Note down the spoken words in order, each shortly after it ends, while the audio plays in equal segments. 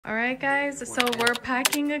All right, guys. So we're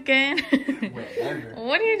packing again.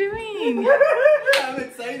 What are you doing? I'm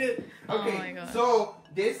excited. Okay, oh my gosh. So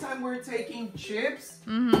this time we're taking chips.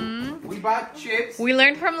 We bought chips. We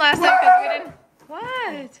learned from last time because we didn't.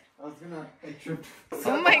 What? I was gonna trip.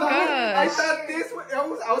 Oh my gosh. I thought this was,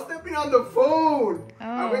 I was stepping on the phone. Oh.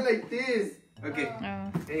 I went like this. Okay.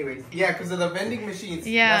 Oh. Anyways, yeah, because of the vending machines.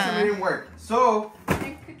 Yeah. That's why it didn't work. So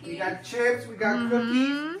we got chips, we got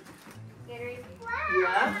cookies.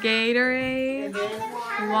 Yeah. Gatorade. And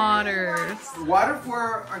then Waters. water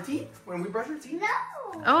for our teeth when we brush our teeth.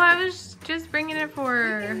 Oh, I was just bringing it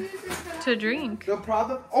to drink. No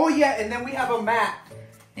problem. Oh yeah, and then we have a mat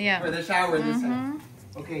Yeah. for the shower this time.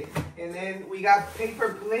 Okay, and then we got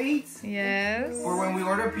paper plates. Yes. For when we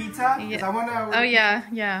order pizza. Yeah. I wanna order Oh yeah,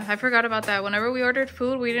 yeah. I forgot about that. Whenever we ordered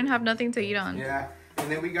food, we didn't have nothing to eat on. Yeah. And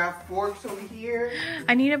then we got forks over here.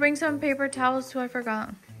 I need to bring some paper towels too. I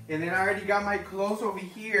forgot. And then I already got my clothes over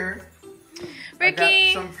here. Ricky.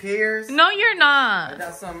 I got some pears. No, you're I not.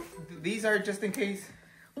 got some. These are just in case.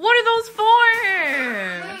 What are those for?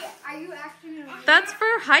 Wait, are you actually gonna... That's for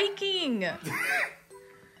hiking.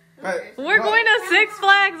 But, We're going to Six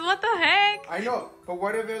Flags. What the heck? I know, but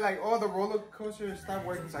what if they're like, oh, the roller coaster stopped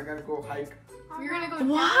working, so I gotta go hike. You're gonna go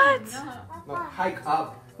What? down. No, hike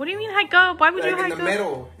up. What do you mean hike up? Why would you Like hike in the up?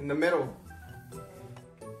 middle. In the middle.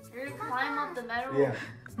 You're gonna climb up the metal. Yeah.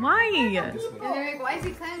 Why? And they're like, why is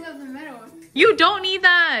he climbing up the metal? You don't need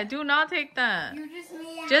that. Do not take that. You just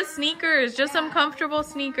need... Just sneakers. Just some comfortable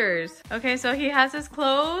sneakers. Okay, so he has his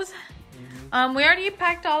clothes. We already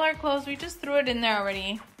packed all our clothes. We just threw it in there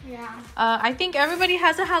already. Yeah. I think everybody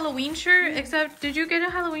has a Halloween shirt, except did you get a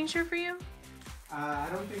Halloween shirt for you? I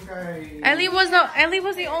don't think I... Ellie was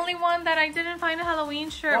the only one that I didn't find a Halloween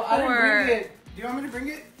shirt Oh, for. I didn't bring it. Do you want me to bring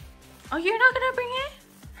it? Oh, you're not gonna bring it?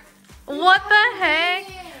 What the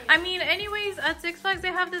heck? I mean, anyways, at Six Flags they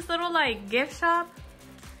have this little like gift shop.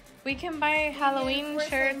 We can buy Halloween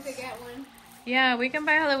shirts. To get one. Yeah, we can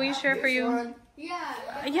buy a Halloween shirt for This you. one. Yeah.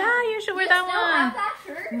 Yeah, you should wear that one. That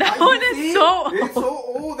shirt? That You one is see? so It's old. so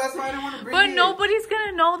old. That's why I didn't want to bring But it. nobody's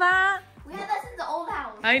gonna know that. We had that since the old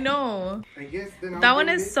house. I know. I guess then I'll That one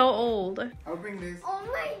bring is this. so old. I'll bring this. Oh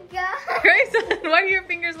my god. Grayson, why do your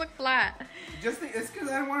fingers look flat? It's because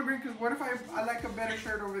I don't want to bring. Because what if I like a better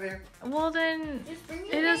shirt over there? Well then, Just bring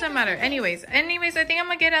it doesn't matter. Anyways, I think I'm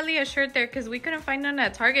gonna get Ellie a shirt there because we couldn't find none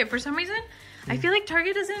at Target. For some reason, I feel like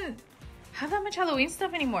Target doesn't have that much Halloween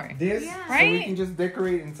stuff anymore. This, Yeah. so we Right? can just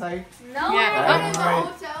decorate inside. No, Yeah. in the Right.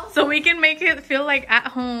 hotel. So we can make it feel like at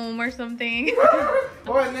home or something.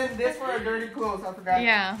 Oh, and then this for our dirty clothes. I forgot.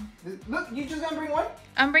 Yeah. Look, you just gonna bring one?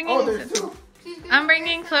 I'm bringing Oh, there's two. I'm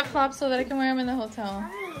bringing flip-flops so that I can wear them in the hotel.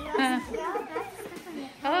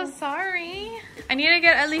 Oh, sorry. I need to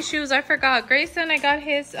get Ellie's shoes. I forgot. Grayson, I got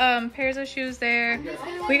his pairs of shoes there.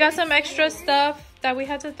 We got some extra stuff that we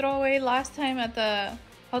had to throw away last time at the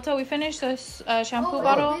hotel. We finished this shampoo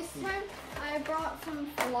bottle. This time I brought some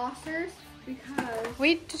flossers because...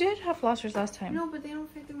 We did have flossers last time. No, but they don't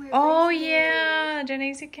fit through my Oh, braces. yeah.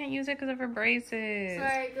 Janae can't use it because of her braces. So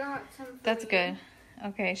I got some for That's you. good.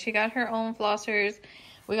 Okay, she got her own flossers.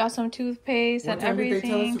 We got some toothpaste What and time did they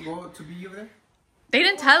tell everything. us to go to be over there? They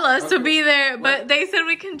didn't tell us to Okay. be there, but What? they said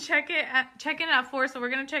we can check in at 4, so we're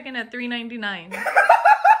gonna check in at $3.99.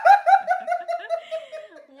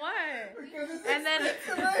 What? Because it's And then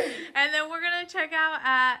expensive. and then we're gonna check out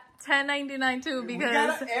at $10.99 too We because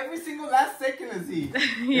got every single last second to see.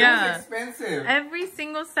 Yeah. It was expensive. every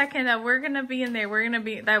single second that we're gonna be in there,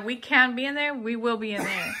 that we can be in there, we will be in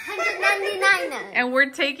there. $199. And we're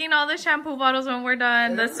taking all the shampoo bottles when we're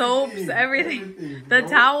done, the soaps, everything. The No,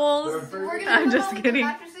 towels. the We're gonna I'm go just home with kidding.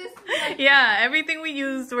 the mattresses. Yeah, everything we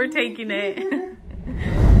used, we're taking it.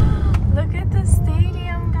 Look at the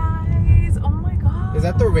stadium, guys. Oh my god. Is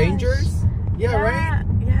that the Rangers? Yeah, right?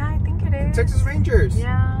 Yeah, I think it is. Texas Rangers.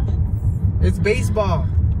 Yeah. It's baseball.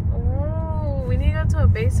 Oh, we need to go to a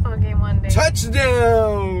baseball game one day.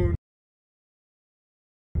 Touchdown!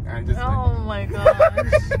 I'm just Oh my gosh.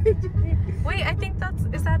 Wait, I think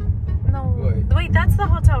is that, no. What? Wait, that's the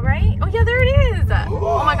hotel, right? Oh yeah, there it is.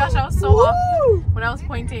 Oh my gosh, I was so off Woo! when I was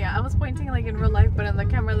pointing. I was pointing like in real life, but on the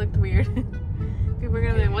camera it looked weird. People are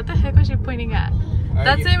gonna be like, what the heck was she pointing at?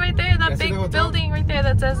 That's it right there, that That's big the hotel? building right there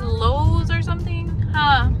that says Lowe's or something.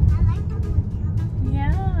 Huh?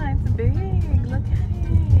 Yeah, it's big. Look at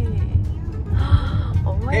it.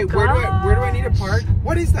 Oh my Hey, god. where do I need to park?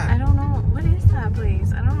 What is I that? don't know. What is that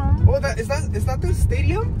place? I don't know. Oh, is that the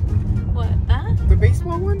stadium? What? That? The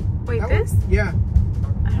baseball one? Wait, That this? one? Yeah,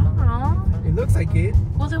 I don't know. it looks like it.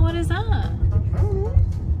 Well, then what is that? I don't know.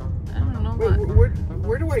 I don't know. Wait, What?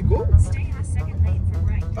 where do I go? Stay in the second lane for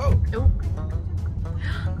right. Oh, Oh.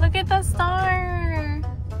 Look at the star.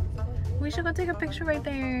 We should go take a picture right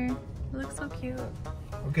there. It looks so cute.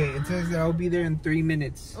 Okay, it says I'll be there in 3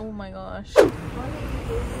 minutes. Oh my gosh.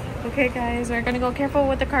 Okay guys, we're gonna go careful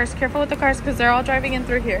with the cars. Careful with the cars because they're all driving in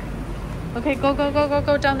through here. Okay, go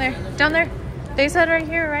down there. Down there. They said right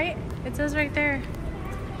here, right? It says right there.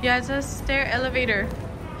 Yeah, it says stair elevator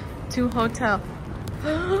to hotel.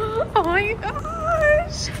 Oh my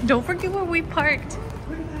gosh. Don't forget where we parked.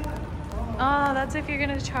 Oh, that's if you're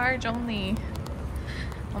gonna charge only.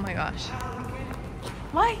 Oh my gosh.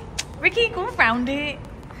 Why? Ricky, go around it.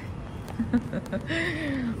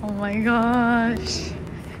 Oh my gosh.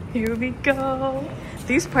 Here we go.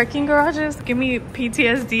 These parking garages give me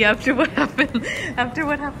PTSD after what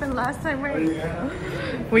happened last time, right? Yeah.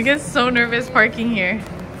 We get so nervous parking here.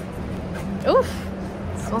 Oof.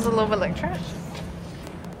 Smells a little bit like trash.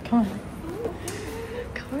 Come on.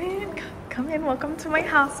 Come in. Welcome to my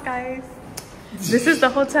house, guys. This is the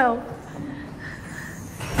hotel.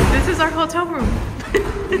 This is our hotel room.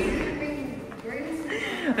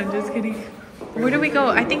 I'm just kidding. Where do we go?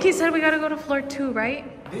 I think he said we gotta go to floor 2, right?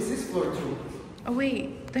 This is floor 2. Oh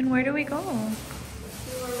wait, then where do we go?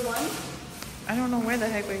 Floor 1? I don't know where the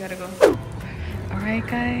heck we gotta go. Alright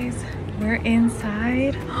guys, we're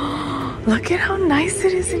inside. Look at how nice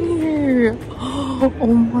it is in here.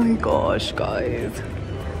 Oh my gosh, guys.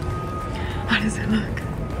 How does it look?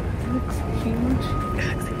 It looks huge. It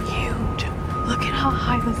looks huge. Look at how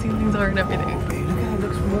high the ceilings are and everything. Hey, look at how it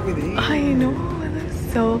looks from over there. I know, it looks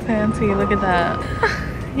so fancy. Look at that.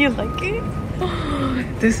 You like it?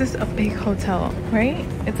 This is a big hotel, right?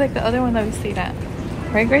 It's like the other one that we stayed at.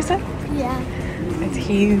 Right, Grayson? Yeah. It's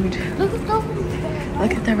huge. Look at those.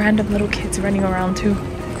 Look at the random little kids running around too.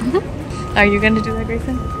 Are you gonna do that,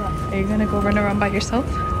 Grayson? Yeah. Are you gonna go run around by yourself?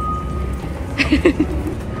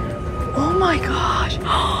 Oh my gosh.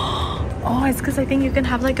 Oh, it's because I think you can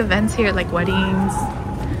have like events here, like weddings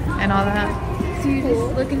and all that. So you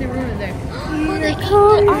just look in the room there.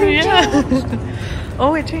 Oh, yeah.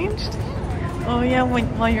 Oh, it changed? Oh yeah,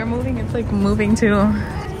 while you're moving, it's like moving too.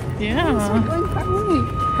 Yeah.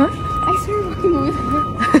 Huh? I started walking over there.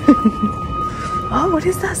 Oh, what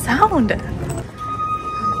is that sound?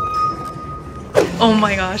 Oh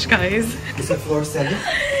my gosh, guys. Is it floor 7?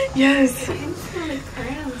 Yes.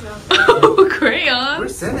 Crayons up. Oh, crayons.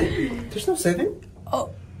 Where's 7? There's no 7?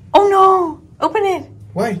 Oh no. Open it.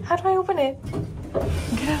 Why? How do I open it?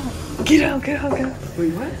 Get out. Get out.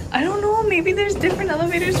 Wait, what? I don't know. Maybe there's different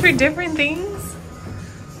elevators for different things.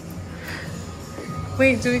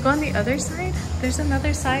 Wait, do we go on the other side? There's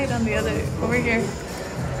another side on the other, over here.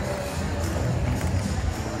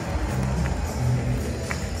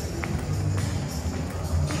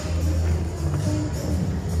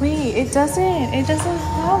 Wait, it doesn't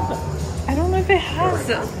have, I don't know if it has.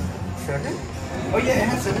 7? Oh yeah, it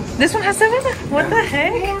has 7. This one has 7? What the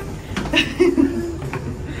heck?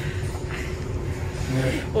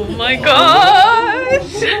 Oh my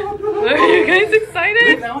gosh! Are you guys excited?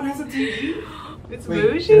 Wait, that one has a TV. It's Wait,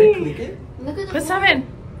 bougie. can I click it? Look at the Put 7.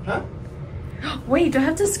 Huh? Wait, do I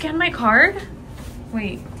have to scan my card?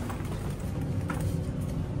 Wait.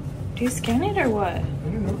 Do you scan it or what? I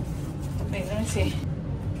don't know. Wait, let me see.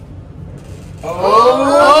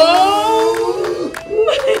 Oh!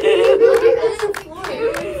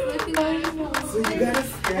 floor. So you gotta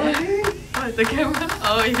scan it? Oh, the camera?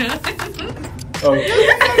 Oh, yeah. Oh.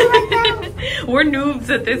 We're noobs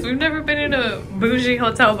at this. We've never been in a bougie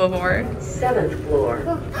hotel before. 7th floor.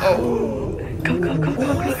 Oh. Go, guys.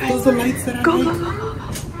 Those are lights that I Go. like.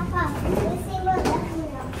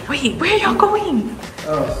 Wait, where are y'all going?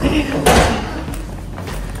 Oh.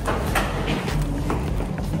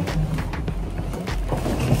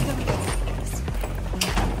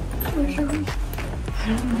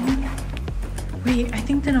 Wait, I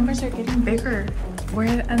think the numbers are getting bigger. We're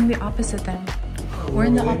in the opposite then. We're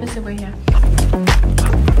in the opposite way, yeah.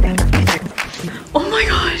 Oh my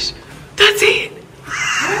gosh, that's it.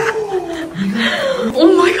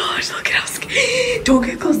 Oh my gosh, look at how scary. Don't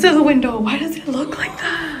get close to the window. Why does it look like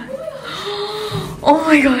that? Oh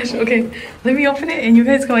my gosh, okay. Let me open it and you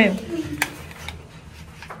guys go in.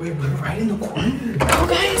 Wait, we're right in the corner. Go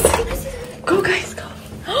guys. Go guys, go.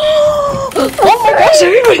 Oh my gosh,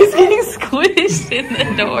 everybody's getting squished in the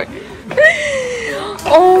door.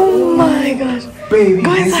 Oh my gosh. Baby,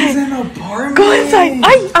 Go this inside. is an apartment. Go inside.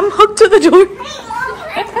 I'm hooked to the door.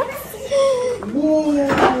 Whoa.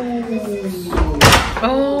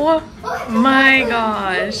 Oh my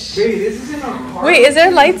gosh. Baby, this is an apartment. Wait, is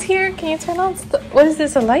there lights here? Can you turn on? What is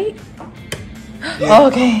this, a light? Yeah. Oh,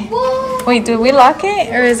 okay. Wait, did we lock it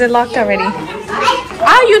or is it locked already?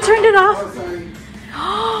 Ah, you turned it off.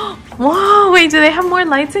 Whoa, wait, do they have more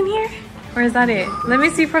lights in here? Or is that it? Let me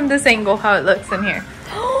see from this angle how it looks in here.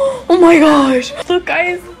 Oh my gosh. Look,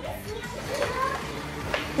 guys.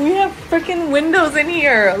 We have freaking windows in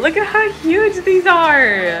here. Look at how huge these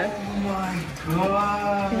are. Oh my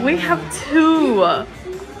god. We have 2.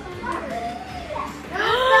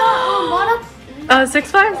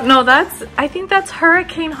 Six Flags? No, I think that's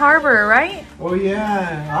Hurricane Harbor, right? Oh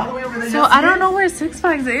yeah. All the way over there. So I don't know where Six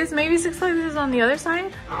Flags is. Maybe Six Flags is on the other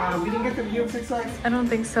side? We didn't get the view of Six Flags. I don't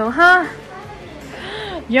think so, huh?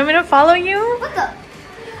 You want me to follow you? What the?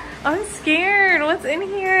 I'm scared. What's in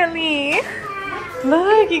here, Ellie?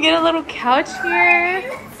 Look, you get a little couch here.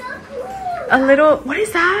 That's so cool. A little, what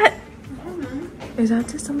is that? Is that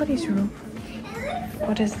just somebody's room?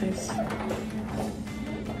 What is this?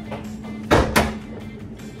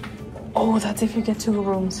 Oh, that's if you get 2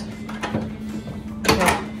 rooms.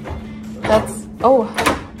 Okay. That's, oh,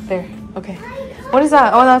 there, okay. What is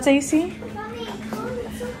that? Oh, that's AC?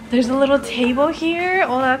 There's a little table here.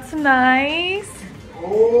 Oh, that's nice.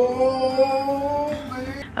 Oh,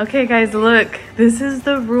 man. Okay, guys, look. This is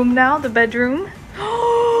the room now, the bedroom.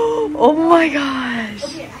 Oh my gosh.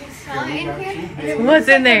 Okay, I saw it in here. What's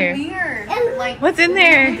in there? Weird. Like, What's in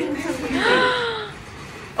there?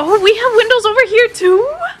 Oh, we have windows over here too?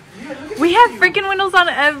 We have freaking windows on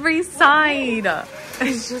every side.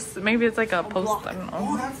 It's just, maybe it's like a post, I don't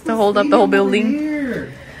know, to hold up the whole building.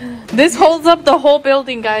 Here. This holds up the whole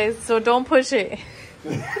building, guys, so don't push it.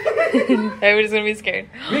 Everybody's gonna be scared.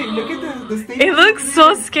 Wait, look at the stage. It looks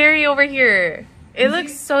so scary over here. It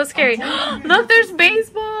looks so scary. Look, there's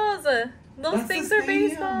baseballs. Those things are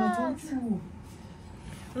baseballs.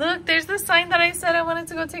 Look, there's the sign that I said I wanted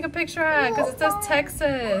to go take a picture at because it says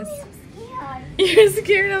Texas. You're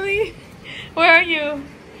scared, Ellie? Where are you?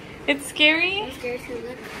 It's scary? I'm scared to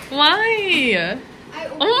look. Why?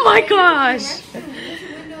 Oh my gosh.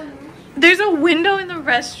 There's a window in the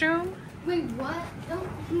restroom. Wait, what?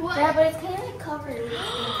 What? Yeah, but it's kind of like covered.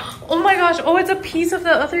 Oh my gosh. Oh, it's a piece of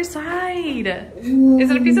the other side. Is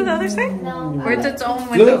it a piece of the other side? No. Or it's its own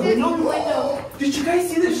window? It's its own window. Did you guys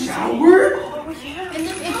see the shower? Oh, yeah. And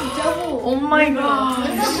then it's double. Oh my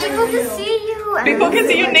gosh. So people can see you. People can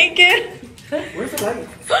see you naked. Where's the light?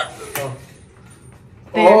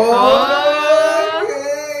 There.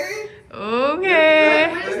 Okay. Okay.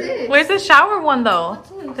 What is this? Where's the shower one though?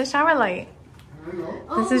 The shower light.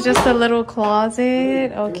 This is just a little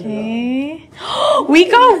closet. Okay. We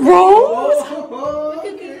got robes.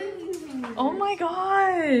 Oh my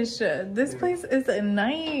gosh. This place is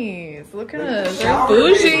nice. Look at us. We're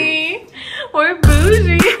bougie. We're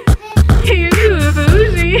bougie. You're too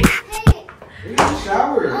bougie.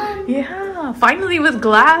 Shower. Yeah. Finally with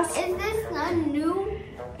glass. Is this not new?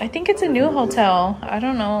 I think it's a new hotel. I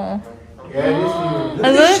don't know. Yeah, it is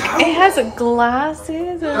new. Look, it has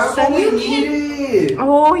glasses. That's what we needed.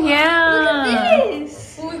 Oh yeah.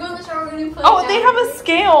 This. When we go in the shower, we're gonna put Oh, they have a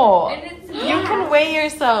scale. And it's You can weigh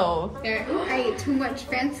yourself. there. I ate too much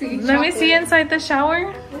fancy. Let me see inside the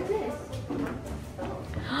shower. What is this?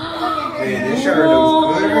 Man, this shower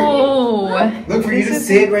looks good. Oh. Look, for you to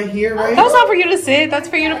sit right here, right? That's not for you to sit. That's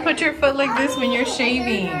for you to put your foot like this when you're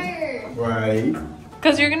shaving. Right.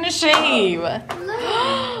 Because you're going to shave.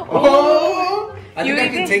 Oh! I You think I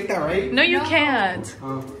even- can take that, right? No, you can't.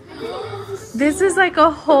 Oh. This is like a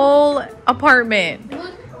whole apartment.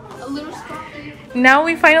 Look, a little spot there. Now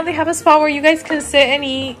we finally have a spot where you guys can sit and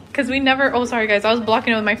eat. Because we never... Oh, sorry, guys. I was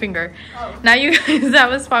blocking it with my finger. Oh. Now you guys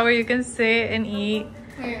have a spot where you can sit and eat.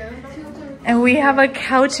 Here. And we have a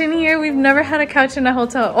couch in here. We've never had a couch in a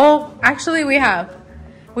hotel. Oh, actually we have.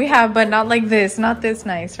 We have, but not like this. Not this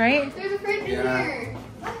nice, right? There's a fridge in here.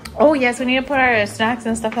 Oh, yes. We need to put our snacks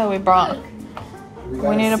and stuff that we brought.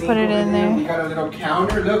 got need a to put it sink over in there. We got a little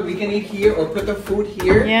counter. Look, we can eat here or put the food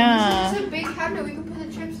here. Yeah. This is a big cabinet. We can put the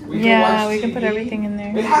chips in. We can Yeah, watch we can put TV. everything in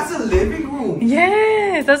It there. has a living room.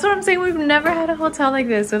 Yes. That's what I'm saying. We've never had a hotel like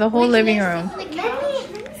this with a whole living room.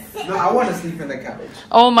 No, I want to sleep in the couch.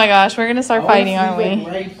 Oh my gosh. We're going to I start wanna fighting, sleep aren't we?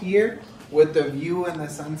 Right here with the view and the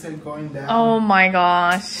sunset going down. Oh my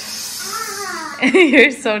gosh.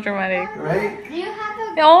 You're so dramatic. Right? Do you have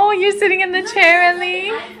a Oh, you're sitting in the chair,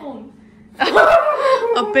 Ellie. iPhone?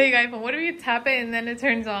 A big iPhone. What if you tap it and then it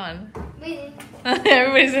turns on? Wait.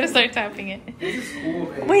 Everybody's gonna start tapping it. This is cool,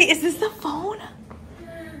 babe. Wait, is this the phone?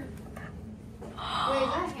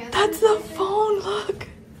 That's the phone. Look.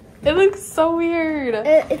 It looks so weird.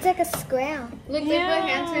 It's like a scram. Look, Yeah. they put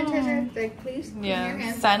hand sanitizer. Like, please. clean Yeah. your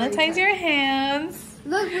hands Sanitize your hands.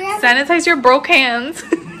 Look, we have. Sanitize your broke hands.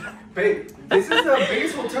 Babe, this is the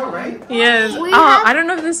biggest hotel, right? Yes. We have- I don't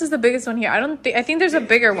know if this is the biggest one here. I think there's a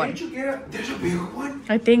bigger one. Didn't you get there's a bigger one?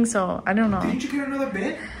 I think so. I don't know. Didn't you get another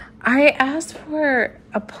bed? I asked for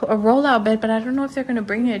a rollout bed, but I don't know if they're gonna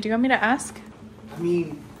bring it. Do you want me to ask? I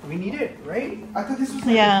mean, we need it, right? I thought this was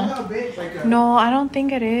like Yeah. a pull-out bed, like a... No, I don't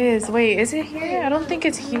think it is. Wait, is it here? I don't think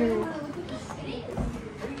it's here.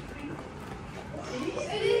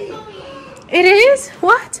 It is?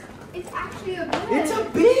 What? It's actually a bed. It's a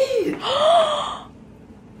bed!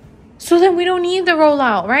 So then we don't need the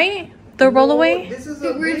rollout, right? The rollaway? This is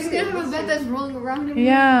a We're just bed. gonna have a bed that's rolling around.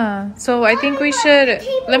 Yeah. So I think we should.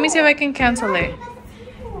 Let me see if I can cancel it.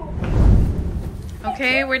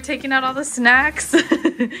 Okay, we're taking out all the snacks.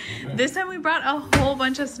 This time we brought a whole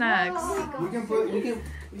bunch of snacks.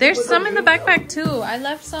 There's some in the backpack too. I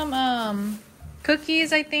left some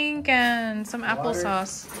cookies, I think, and some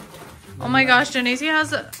applesauce. Oh my gosh, Janacy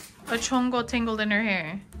has a chongo tangled in her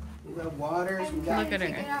hair. We got waters. We got Look at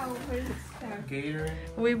her. Gatorade.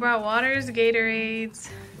 We brought waters, Gatorades,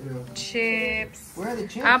 chips, Where are the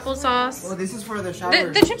chips? applesauce. Oh, this is for the shower.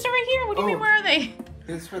 The chips are right here. What do you mean, where are they?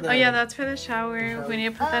 This is for the... Oh yeah, that's for the shower. We need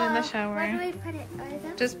to put that in the Where do shower. we put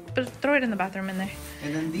it? Just throw it in the bathroom in there.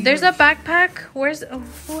 And then these There's are- a backpack.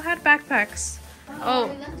 Who had backpacks?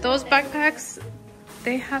 Oh, those backpacks,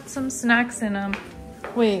 they had some snacks in them.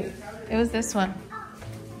 Wait, it was this one.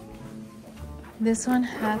 This one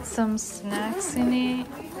had some snacks in it.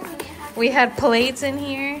 We had plates in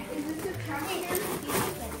here.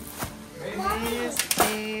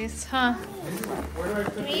 Huh?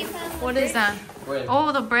 What is that?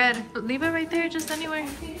 Oh, the bread. Leave it right there, just anywhere.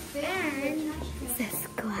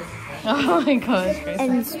 Oh my gosh. Grace.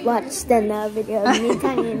 And watch the video of me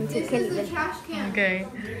turning into Kelly. Okay.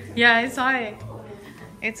 Yeah, I saw it.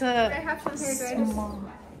 It's a have some hair dryers. small.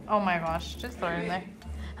 Oh my gosh, just throw it in there.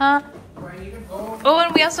 Huh? Oh,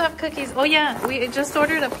 and we also have cookies. Oh yeah, we just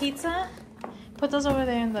ordered a pizza. Put those over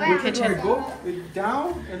there in the kitchen. Go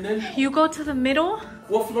down and then... You go to the middle?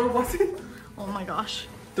 What floor was it? Oh my gosh.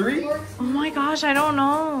 3? Oh my gosh, I don't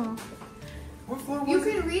know. What floor You was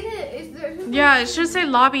it? can read it. Is there? Yeah, it should say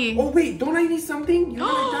lobby. Oh wait, don't I need something? You know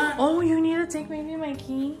like that? Oh, you need to take maybe my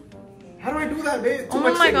key. How do I do that, babe? Too Oh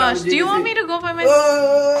much my gosh, technology, do you is want it? me to go by my...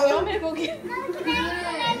 You want me to go get...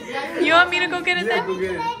 You want me to go get it Yeah, then? go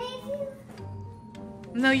get it.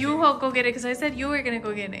 No, you will go get it because I said you were gonna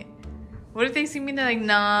go get it. What if they see me and they're like,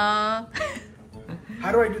 nah?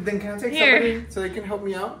 How do I do? Then can I take Here. somebody so they can help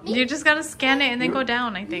me out? You just gotta scan it and then go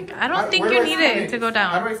down, I think. I don't think Where you do I need scan it to go How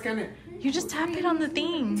do down. I scan it? You just tap it on the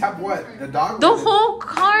thing. Tap what? The dog? The or is it- whole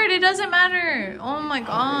card, it doesn't matter. Oh my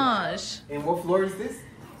gosh. And what floor is this?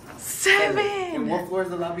 And 7. what floor is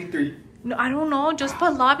the lobby? 3. No, I don't know. Just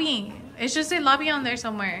put lobby. It should say lobby on there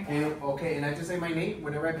somewhere. And, okay, and I just say my name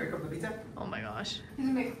whenever I pick up the pizza? Oh my gosh.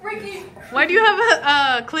 Ricky. Why do you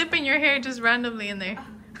have a clip in your hair just randomly in there?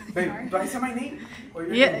 Babe, do I say my name? Or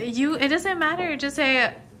your Yeah, name? it doesn't matter. Just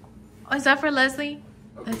say, oh, is that for Leslie?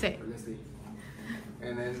 Okay, That's it. Let's see.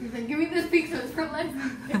 And then, Give me this pizza. It's for life.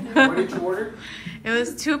 what did you order? It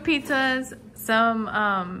was 2 pizzas,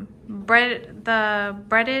 some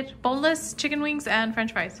breaded boneless chicken wings and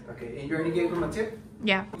French fries. Okay, and you already gave them a tip?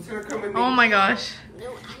 Yeah. Who's gonna come with me? Oh my gosh.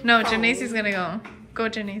 No, Janacy's gonna go. Go,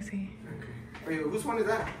 Janacy. Okay. Wait, whose one is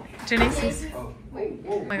that? Janacy's. Oh,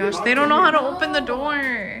 Oh my gosh, they don't know how to open the door.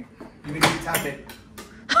 You need to tap it.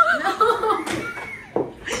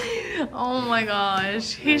 Oh my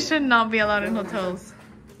gosh, he should not be allowed in hotels.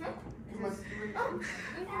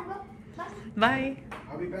 Bye.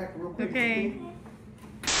 I'll be back real quick. Okay.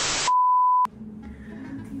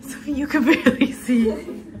 So you can barely see.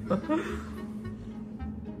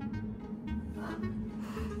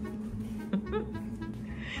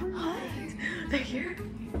 They're here.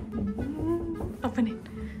 Open it.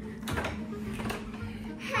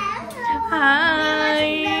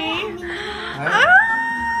 Hi.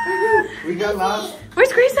 Ah! We got lost.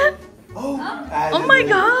 Where's Grayson? Oh, Oh my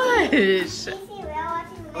gosh.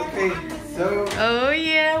 Okay, so Oh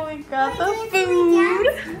yeah, we got the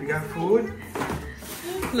food. we got food.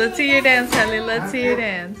 Let's see your dance, Ellie. Let's see your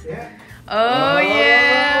dance. Yeah. Oh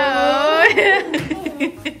yeah. Oh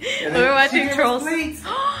yeah. We're watching She gave us Trolls. plates.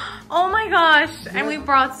 Oh my gosh. And we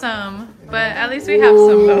brought some. But at least we have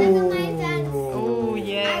some though. Oh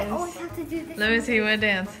yes. Let me see what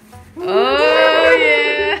dance. Oh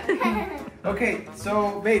yeah. Okay,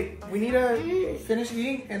 so babe, we need to finish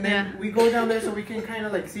eating and then Yeah. we go down there so we can kind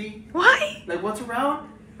of like see Why? like what's around,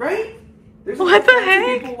 right? There's What the lots of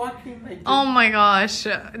heck? People walking like. Oh my gosh.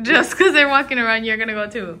 Just because they're walking around, you're gonna go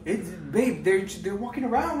too. It's, babe, they're walking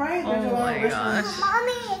around, right? There's a Oh lot my of restaurants. gosh.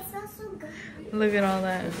 Mommy, it smells so good. Look at all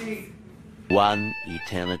that. See, One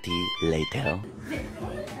eternity later.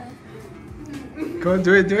 Go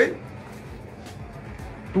do it, do it.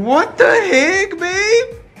 What the heck,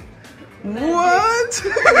 babe? What?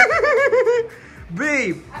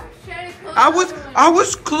 Babe, I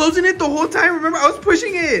was closing it the whole time. Remember, I was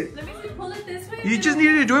pushing it. Let me see, pull it this way. You just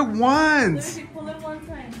needed to do it once. Let me see, pull it one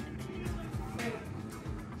time. Wait.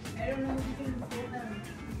 I don't know if you can pull them.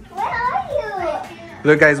 Where are you?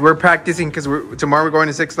 Look, guys, we're practicing because tomorrow we're going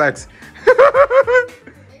to Six Flags.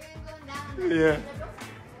 Yeah.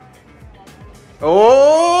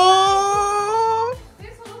 Oh!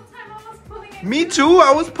 This whole time I was pulling it. Me too.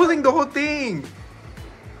 I was pulling the whole thing.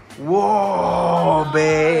 Whoa,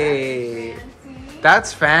 babe.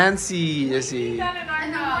 That's fancy, you see. That in our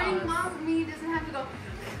And the house. morning mom me doesn't have to go.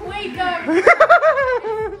 Wake up.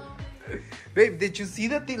 Babe, did you see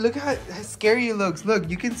that thing? Look how scary it looks. Look,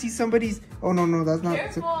 you can see somebody's. Oh no, that's not.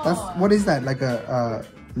 Careful. That's what is that? Like a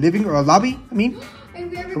living or a lobby? I mean,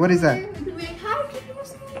 And we ever What is go that? there, we'd be like, how do people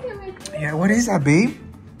see it? yeah. What is that, babe?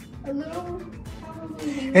 A little,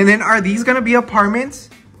 probably. And then are these gonna be apartments?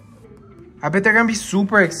 I bet they're gonna be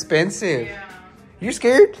super expensive. Yeah. You're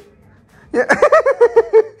scared? Yeah.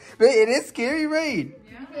 But it is scary, right?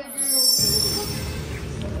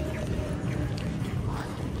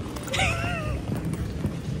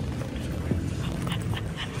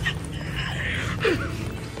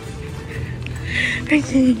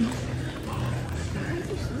 Okay.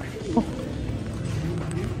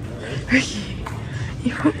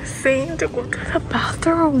 You were saying to go to the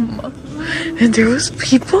bathroom, and there was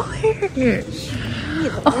people here.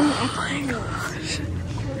 Oh my gosh,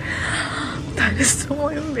 that is so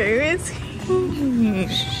embarrassing.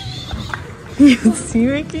 You see,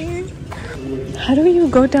 Ricky? How do you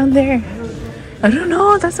go down there? I don't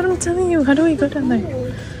know. That's what I'm telling you. How do we go down there? Yeah.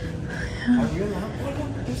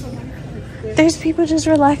 There's people just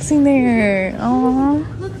relaxing there. Oh,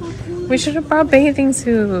 we should have brought bathing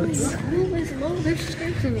suits.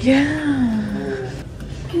 Yeah.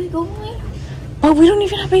 Can we go away? Oh, we don't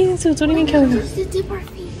even have bathing suits. What do you mean, can we? Just to dip our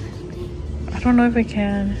feet. I don't know if we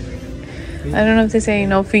can. I don't know if they say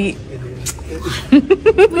no feet.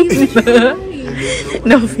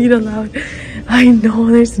 No feet allowed. I know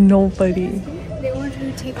there's nobody. They want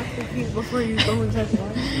you to take off your feet before you go inside the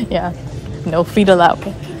water. Yeah, no feet allowed.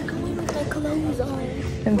 Go in with the clothes on.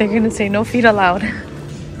 And they're gonna say no feet allowed.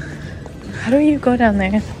 How do you go down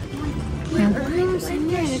there?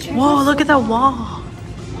 Whoa, look at that wall.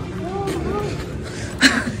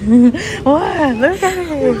 What? Look at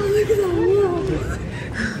it.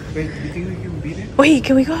 Wait, do you think we can beat it? Wait,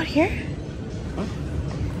 can we go out here?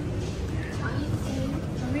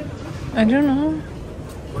 I don't know.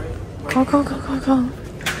 Go.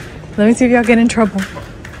 Let me see if y'all get in trouble.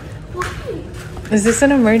 Is this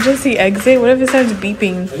an emergency exit? What if it starts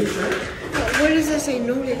beeping? Where does that say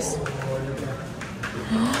notice?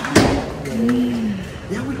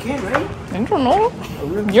 Yeah, we can, right? I don't know.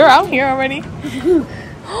 You're out here already.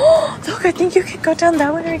 Look, I think you can go down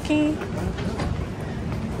that way, Ricky.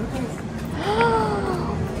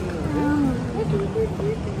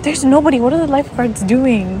 There's nobody. What are the lifeguards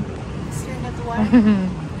doing?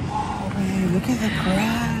 Look at the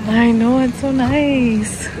grass. I know, it's so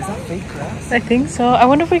nice. Is that fake grass? I think so. I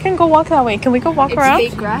wonder if we can go walk that way. Can we go walk around? It's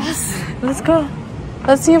fake grass. Let's go.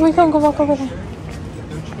 Let's see if we can go walk over there.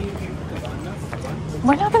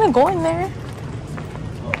 We're not gonna go in there. Is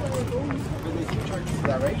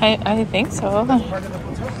that right? I think so.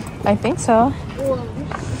 I think so.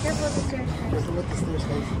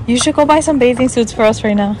 You should go buy some bathing suits for us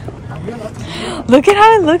right now. Look at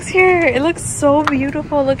how it looks here. It looks so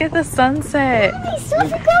beautiful. Look at the sunset.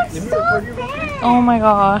 Oh my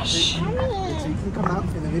gosh. So you can come out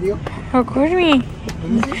in the video? Record me.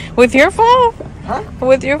 With your phone? Huh?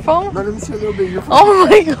 With your phone? No, let me see a little bit of your phone. Oh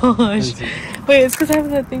my gosh. Wait, it's because I have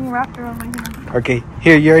the thing wrapped around my hand. Okay,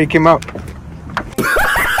 here, you already came out.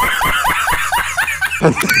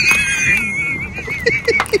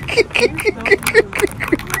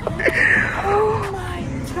 Oh my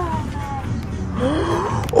god.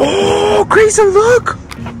 Oh, Grayson, look!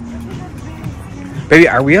 Baby,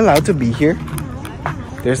 are we allowed to be here?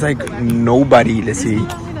 There's like nobody. Let's see.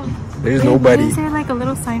 There's nobody. Is there like a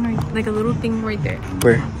little sign right, like a little thing right there?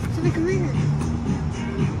 Where?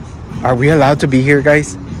 Are we allowed to be here,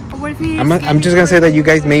 guys? What if you I'm just gonna say that you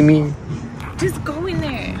guys made me. Just go in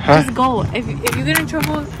there. Huh? Just go. If you get in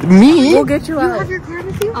trouble, Me? we'll get you out. have your car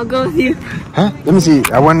with you? I'll go with you. Huh? Let me see.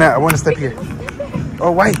 I wanna step here.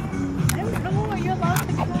 Oh, why? I don't know. Are you allowed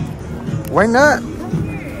to go? Why not?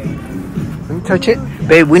 Let me touch it.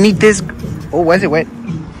 Babe, we need this. Oh, why is it wet?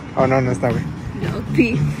 Oh, no, it's not wet. No,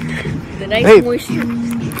 pee. The nice Babe. moisture.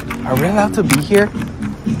 Are we allowed to be here?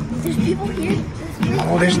 There's people here.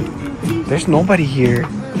 Oh, there's nobody here.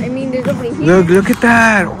 I mean, there's nobody here. Look at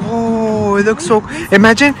that. Oh, it looks so.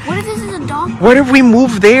 Imagine. What if this is a What if we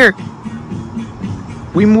move there?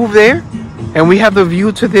 We move there and we have the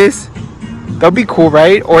view to this. That'll be cool,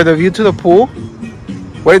 right? Or the view to the pool.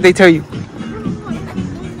 What did they tell you?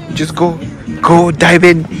 Just go. Go dive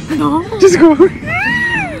in. No. Just go.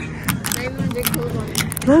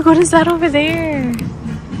 Look, what is that over there?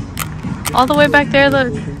 All the way back there,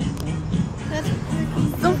 look.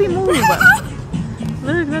 Sophie, move.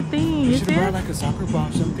 Look, that thing. You see it? Like a soccer ball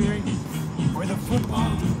or something, right? Or the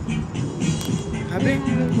football.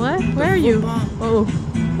 What? Where are you? Oh.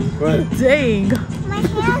 What? Dang. My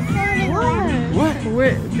hair's What?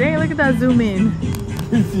 Where? Dang, look at that zoom in.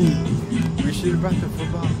 We should have brought the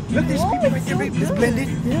football. Look, there's people right there, babe. Let's blend it.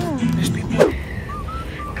 Yeah. There's people.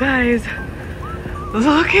 Guys,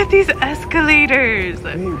 look at these escalators.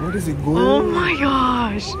 Hey, where does it go? Oh my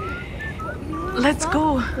gosh. Let's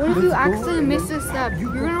go. What if you accidentally miss a step?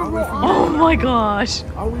 You're gonna roll on. Oh my gosh.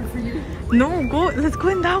 I'll wait for you. No, go. Let's go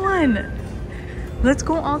in that one. Let's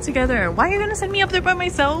go all together. Why are you gonna send me up there by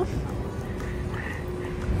myself?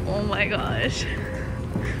 Oh my gosh.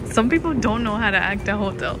 Some people don't know how to act at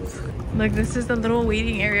hotels. Look, this is the little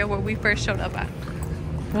waiting area where we first showed up at.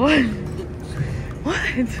 What?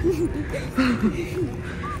 What?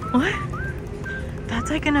 What? That's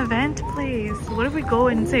like an event place. What if we go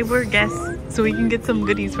and say we're guests so we can get some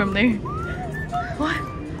goodies from there? What?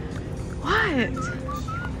 What?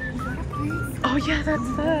 Oh yeah, that's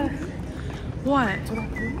the... What?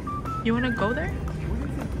 You want to go there?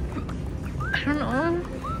 I don't know.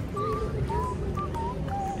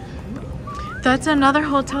 That's another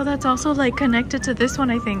hotel that's also like connected to this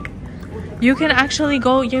one, I think. You can actually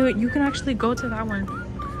go, you can actually go to that one.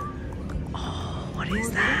 Oh, what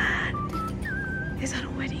is that? Is that a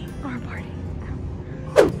wedding or a party?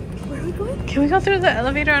 Where are we going? Can we go through the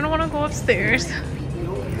elevator? I don't want to go upstairs.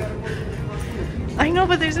 I know,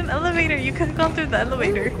 but there's an elevator. You could have gone through the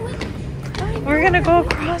elevator. We're gonna go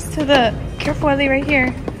across to the... Careful, Ellie, right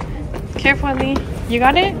here. Careful, Ellie. You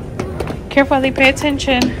got it? Careful, Ellie, pay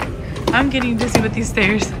attention. I'm getting dizzy with these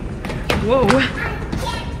stairs. Whoa.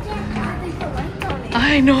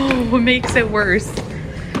 I know, what makes it worse.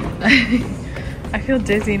 I feel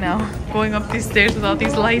dizzy now, going up these stairs with all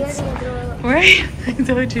these lights. Right? I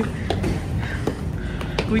told you.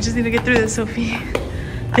 We just need to get through this, Sophie.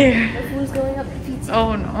 There.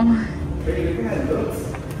 Oh no.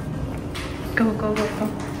 Go, go, go, go.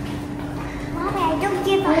 Mommy, I don't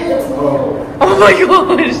give up. Oh my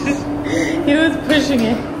gosh. He was pushing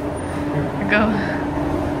it. Go.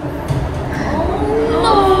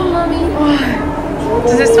 Oh, mommy.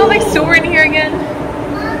 Does it smell like sewer in here again?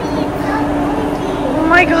 Oh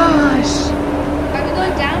my gosh. Are we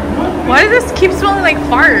going down? Why does this keep smelling like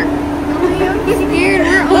fart? Mommy, I'm scared.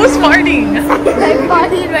 We're Who's farting? like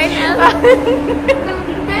farting right now.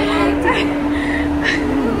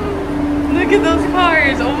 Look at those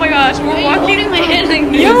cars. Oh my gosh. We're Why are you walking. holding my hand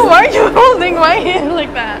like this? Yo, why are you holding my hand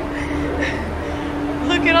like that?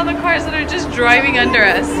 Look at all the cars that are just driving under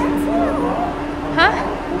us. Huh?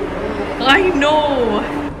 I know.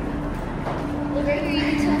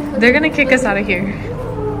 They're gonna kick us out of here.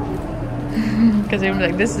 Because they're gonna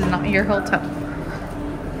be like, this is not your hotel.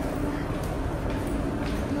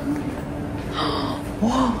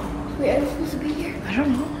 Whoa. Wait, are we supposed to be here? I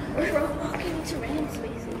don't know. We're walking into random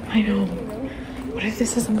spaces. I know. What if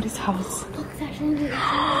this is somebody's house? Look, it's actually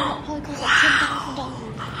probably cost like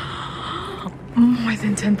 $10,000. More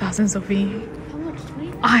than 10,000, Sophie. How much?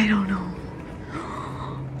 20? I don't know.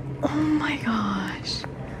 Oh my gosh.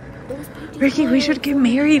 Ricky, we should get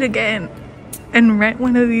married again and rent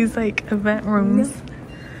one of these like event rooms.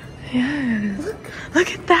 Yes.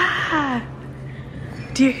 Look at that.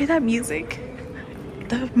 Do you hear that music?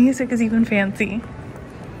 The music is even fancy.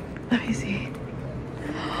 Let me see.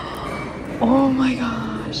 Oh my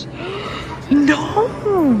gosh. No.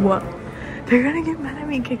 They're gonna get mad at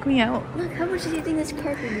me and kick me out. Look, how much do you think this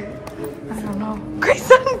carpet is? I don't know.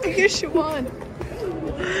 Grayson, put your shoe on.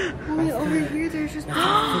 Mommy, over here, there's just...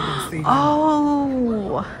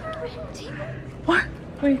 Oh. What?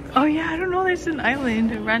 Wait. Oh yeah, I don't know. There's an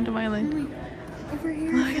island, a random island. Over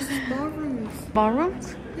here, there's just ballrooms.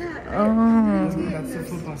 Ballrooms? Yeah. Oh. That's the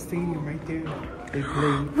football stadium right there. They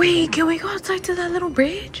play. Wait, can we go outside to that little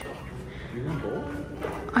bridge?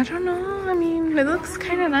 I don't know. I mean, it looks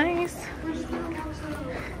kind of nice.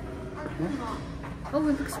 Oh,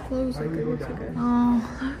 it looks closed. Like it looks okay. Oh,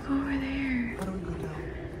 look over there.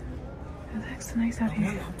 It looks nice out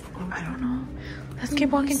here. I don't know. Let's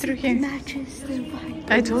keep walking through here. Matches.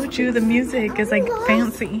 I told you the music is like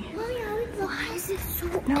fancy. Why is it so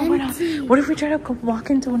No, we're not. What if we try to go walk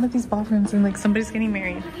into one of these ballrooms and like somebody's getting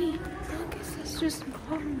married? It's just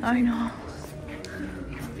I know.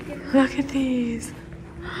 Look at these.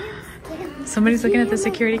 Somebody's looking at the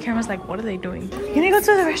security cameras like, what are they doing? Can they go to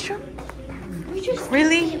the restroom?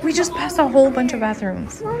 Really? We just passed a whole bunch of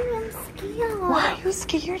bathrooms. Mommy, I'm scared. Why are you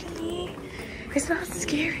scared of me? It's not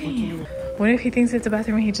scary. What if he thinks it's a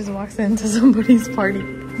bathroom and he just walks into somebody's party?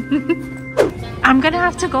 I'm gonna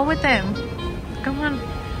have to go with them. Come on.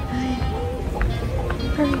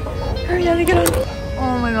 Hurry. Hurry, let me get on.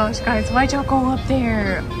 Oh my gosh, guys. Why'd y'all go up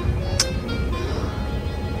there?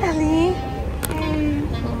 Ellie.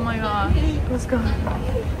 Oh my gosh. Let's go.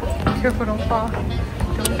 Careful, don't fall.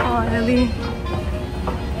 Don't fall, Ellie.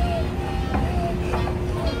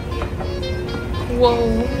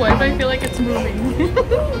 Whoa, why do I feel like it's moving?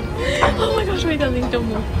 Oh my gosh, wait, Ellie, don't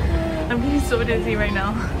move. I'm getting so dizzy right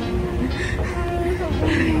now.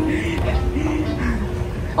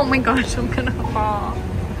 Oh my gosh, I'm gonna fall.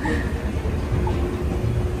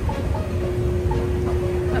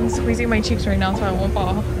 I'm squeezing my cheeks right now so I won't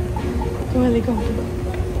fall. Go, Ellie, go.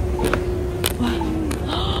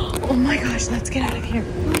 Oh my gosh, let's get out of here.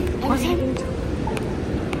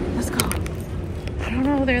 Let's go. I don't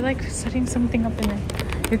know, they're like setting something up in there.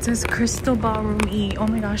 It says Crystal Ballroom E. Oh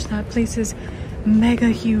my gosh, that place is mega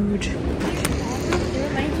huge. It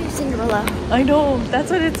reminds me of Cinderella. I know, that's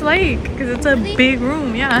what it's like, because it's a big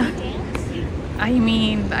room, yeah. I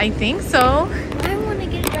mean, I think so. I want to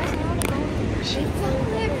get a dress. I want to go. It's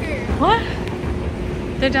down there. What?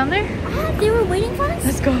 They're down there? Ah, they were waiting for us?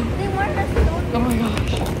 Let's go. They wanted us to go. Oh my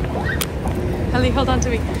gosh. Ellie, hold on to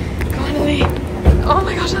me. Come on, Ellie. Oh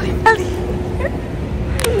my gosh, Ellie. Ellie.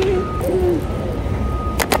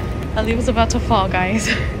 Ellie was about to fall, guys.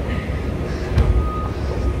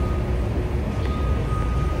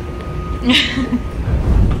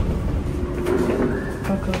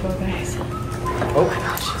 Go, go, go, guys. Oh my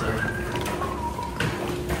gosh.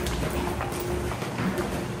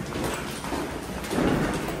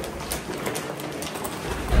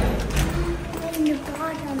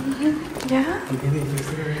 Yeah?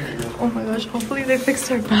 Oh my gosh, hopefully they fixed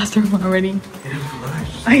our bathroom already.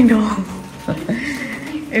 I know.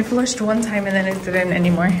 It flushed one time and then it didn't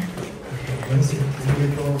anymore.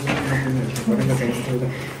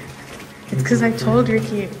 It's because I told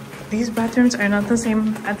Ricky these bathrooms are not the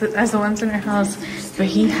same as the ones in our house, but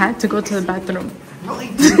he had to go to the bathroom.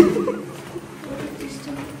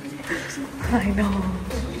 I know.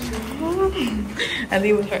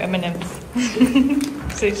 Ellie with her M&Ms.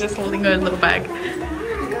 So he's just holding a little bag.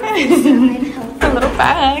 A little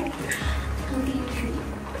bag.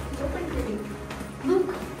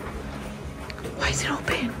 Why is it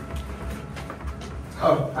open?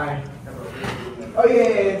 Oh, hi. Oh, yeah,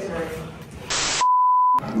 it's right.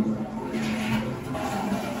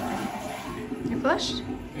 You flushed?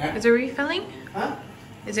 Yeah. Is it refilling? Huh?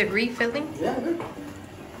 Is it refilling? Yeah, good.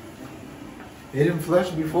 It didn't flush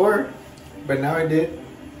before, but now it did.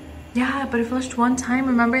 Yeah, but it flushed one time,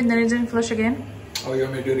 remember? And then it didn't flush again? Oh, you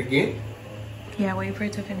want me to do it again? Yeah, wait for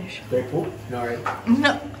it to finish. Very cool. No, right.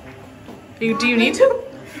 No. Do you need to?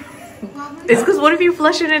 It's because what if you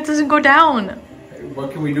flush it and it doesn't go down?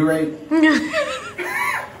 What can we do, right?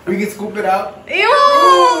 We can scoop it out.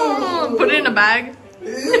 Ew! Put it in a bag.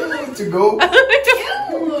 Ew, to go.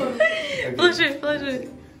 Okay. Flush it, flush it.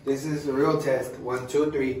 This is a real test. 1,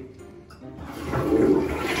 2, 3.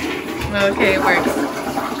 Okay, it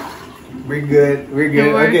works. We're good. We're good.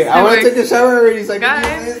 It works, Okay, it I want to works. take a shower already so I can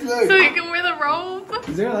Guys, use this. Look. so you can wear the robe.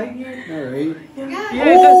 Is there a light here? Alright. Yeah,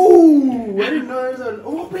 Oh! I didn't know there was a...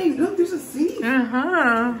 Oh, babe, look, there's a seat.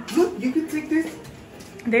 Uh-huh. Look, you can take this.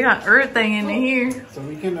 They got everything in here. So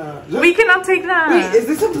we can, look. We cannot take that. Wait, is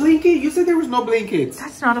this a blanket? You said there was no blankets.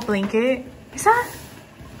 That's not a blanket. Is that?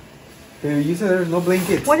 Babe, you said there was no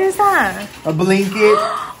blankets. What is that? A blanket?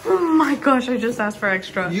 Oh my gosh, I just asked for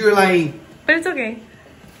extra. You're lying. But it's okay.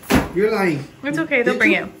 You're lying. It's okay, they'll Did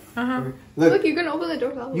bring you? it. Uh-huh. Look, Look, you can open the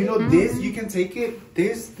door. you know this, you can take it.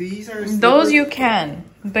 These are slippers. Those you can,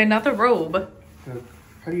 but not the robe. Look,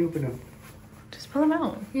 how do you open them? Just pull them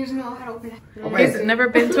out. He doesn't know how to open it. Oh, He's wait. never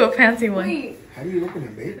been to a fancy one. Wait. How do you open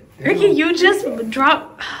them, babe? Ricky, you just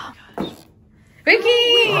dropped. Oh, gosh.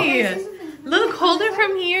 Ricky! Look, hold it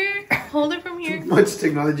from here. Hold it from here. Much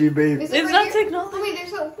technology, babe. Is It's it not right here? technology. Oh, wait,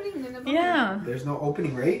 there's an opening in the bottom. Yeah. There's no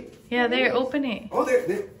opening, right? Yeah, there, open it. Oh,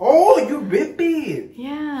 there. Oh, you rip it.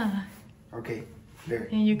 Yeah. Okay, there.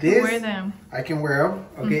 And you can This, wear them. I can wear them.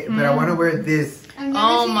 Okay, but I want to wear this. I've never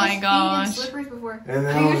Oh seen my his feet in gosh. slippers before. And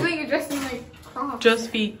then I usually get dressed in like Crocs. Just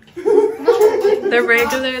feet. No, They're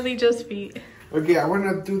regularly just feet. Okay, I want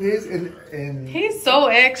to do this and He's so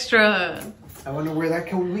extra. I want to wear that.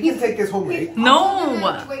 We can take this home, right? No!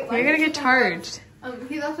 Wait, why You're gonna did get you charged.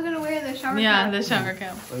 He's also gonna wear the shower Yeah, cap. the shower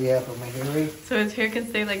cap. Oh yeah, for my hair. So his hair can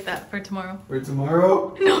stay like that for tomorrow. For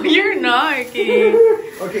tomorrow. No, you're not, Keith.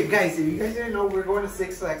 Okay, guys, if you guys didn't know, we're going to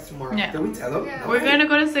Six Flags tomorrow. Yeah. Did we tell them? Yeah. We're gonna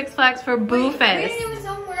go to Six Flags for Boo We Fest. didn't even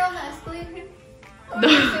tell him we're on the escalator.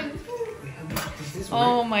 Does this work?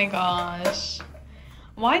 Oh my gosh.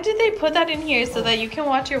 Why did they put that in here so that you can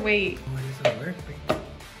watch your weight? Why does it work?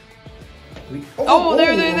 Oh,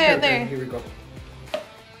 there. Here we go.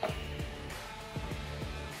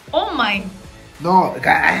 Oh my. No, I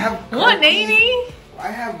have 180? I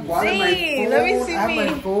have water in my See, phone. let me see I have me.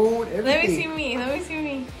 my phone. Everything. Let me see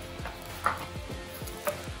me.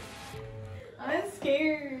 I'm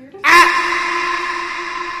scared.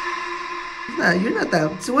 Nah, you're not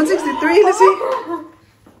that. It's 163. Let's see.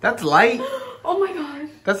 That's light. Oh my god.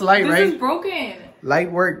 That's light, This right? is broken.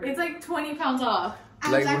 Light work. It's like 20 pounds off.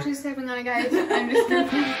 I Like was actually stepping on it, guys. I'm just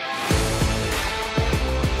kidding.